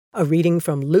A reading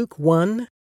from Luke 1,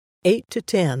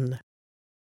 8-10.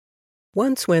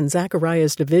 Once when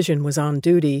Zachariah's division was on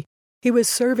duty, he was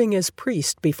serving as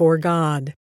priest before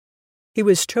God. He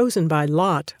was chosen by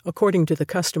Lot, according to the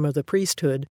custom of the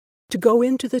priesthood, to go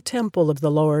into the temple of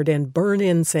the Lord and burn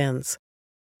incense.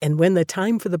 And when the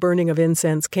time for the burning of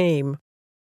incense came,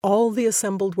 all the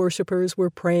assembled worshipers were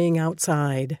praying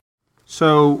outside.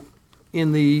 So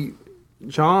in the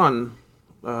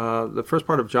first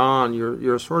part of John,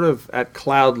 you're sort of at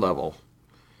cloud level,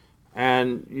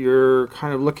 and you're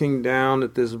kind of looking down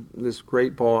at this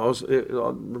great ball.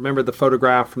 Remember the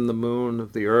photograph from the moon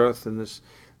of the Earth and this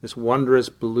wondrous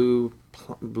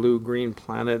blue-green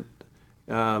planet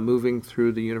moving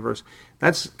through the universe.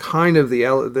 That's kind of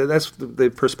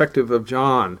the perspective of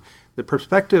John. The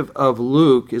perspective of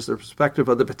Luke is the perspective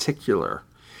of the particular.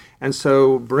 And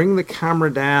so bring the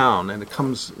camera down, and it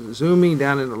comes zooming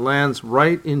down, and it lands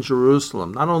right in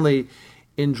Jerusalem. Not only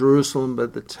in Jerusalem,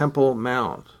 but the Temple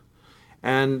Mount.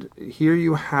 And here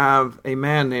you have a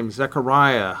man named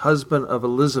Zechariah, husband of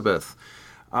Elizabeth,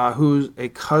 who's a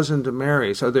cousin to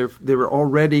Mary. So they were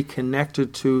already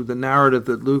connected to the narrative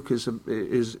that Luke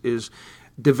is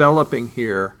developing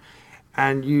here.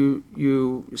 And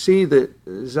you see that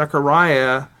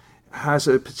Zechariah has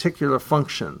a particular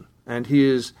function, and he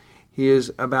is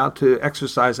about to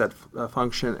exercise that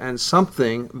function, and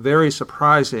something very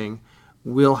surprising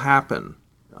will happen.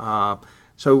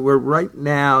 So we're right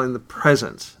now in the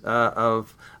present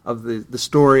of the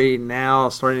story now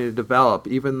starting to develop,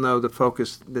 even though the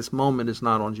focus this moment is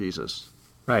not on Jesus.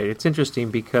 Right. It's interesting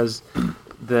because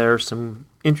there are some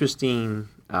interesting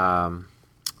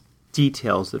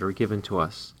details that are given to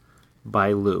us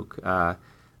by Luke.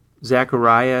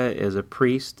 Zechariah is a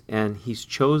priest, and he's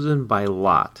chosen by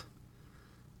Lot.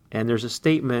 And there's a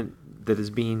statement that is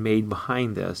being made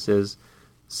behind this, is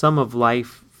some of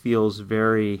life feels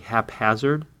very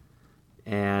haphazard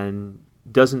and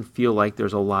doesn't feel like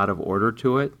there's a lot of order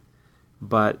to it,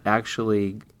 but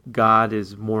actually God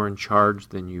is more in charge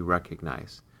than you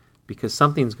recognize, because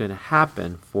something's going to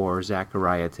happen for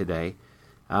Zechariah today.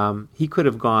 He could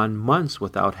have gone months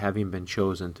without having been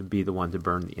chosen to be the one to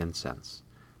burn the incense.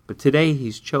 But today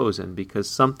he's chosen because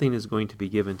something is going to be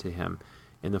given to him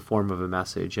in the form of a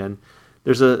message. And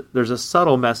there's a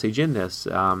subtle message in this.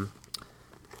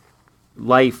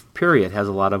 Life, period, has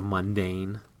a lot of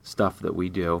mundane stuff that we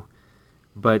do.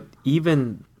 But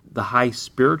even the high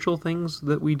spiritual things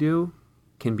that we do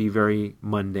can be very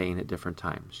mundane at different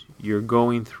times. You're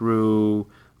going through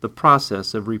the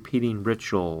process of repeating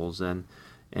rituals and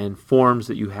forms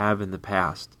that you have in the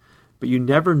past. But you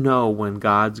never know when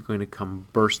God's going to come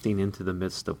bursting into the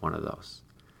midst of one of those.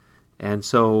 And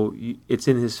so it's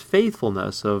in his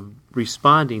faithfulness of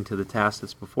responding to the task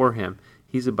that's before him,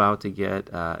 he's about to get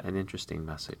an interesting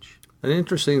message. An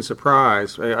interesting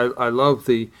surprise. I love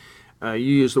you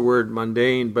use the word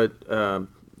mundane, but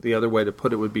the other way to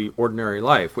put it would be ordinary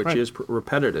life, which is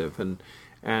repetitive.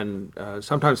 And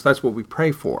sometimes that's what we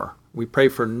pray for. We pray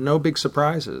for no big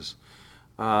surprises.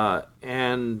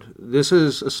 And this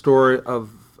is a story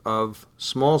of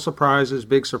small surprises,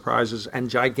 big surprises,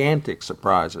 and gigantic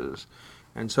surprises.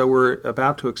 And so we're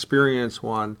about to experience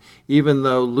one, even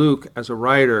though Luke, as a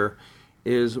writer,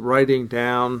 is writing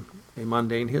down a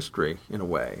mundane history in a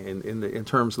way, in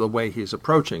terms of the way he's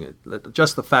approaching it.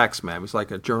 Just the facts, man. He's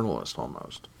like a journalist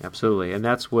almost. Absolutely. And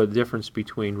that's what the difference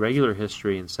between regular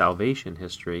history and salvation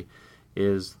history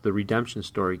is. The redemption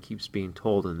story keeps being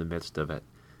told in the midst of it.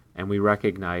 And we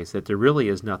recognize that there really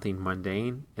is nothing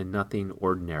mundane and nothing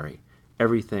ordinary.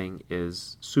 Everything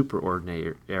is super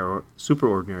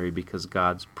ordinary because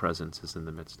God's presence is in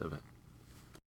the midst of it.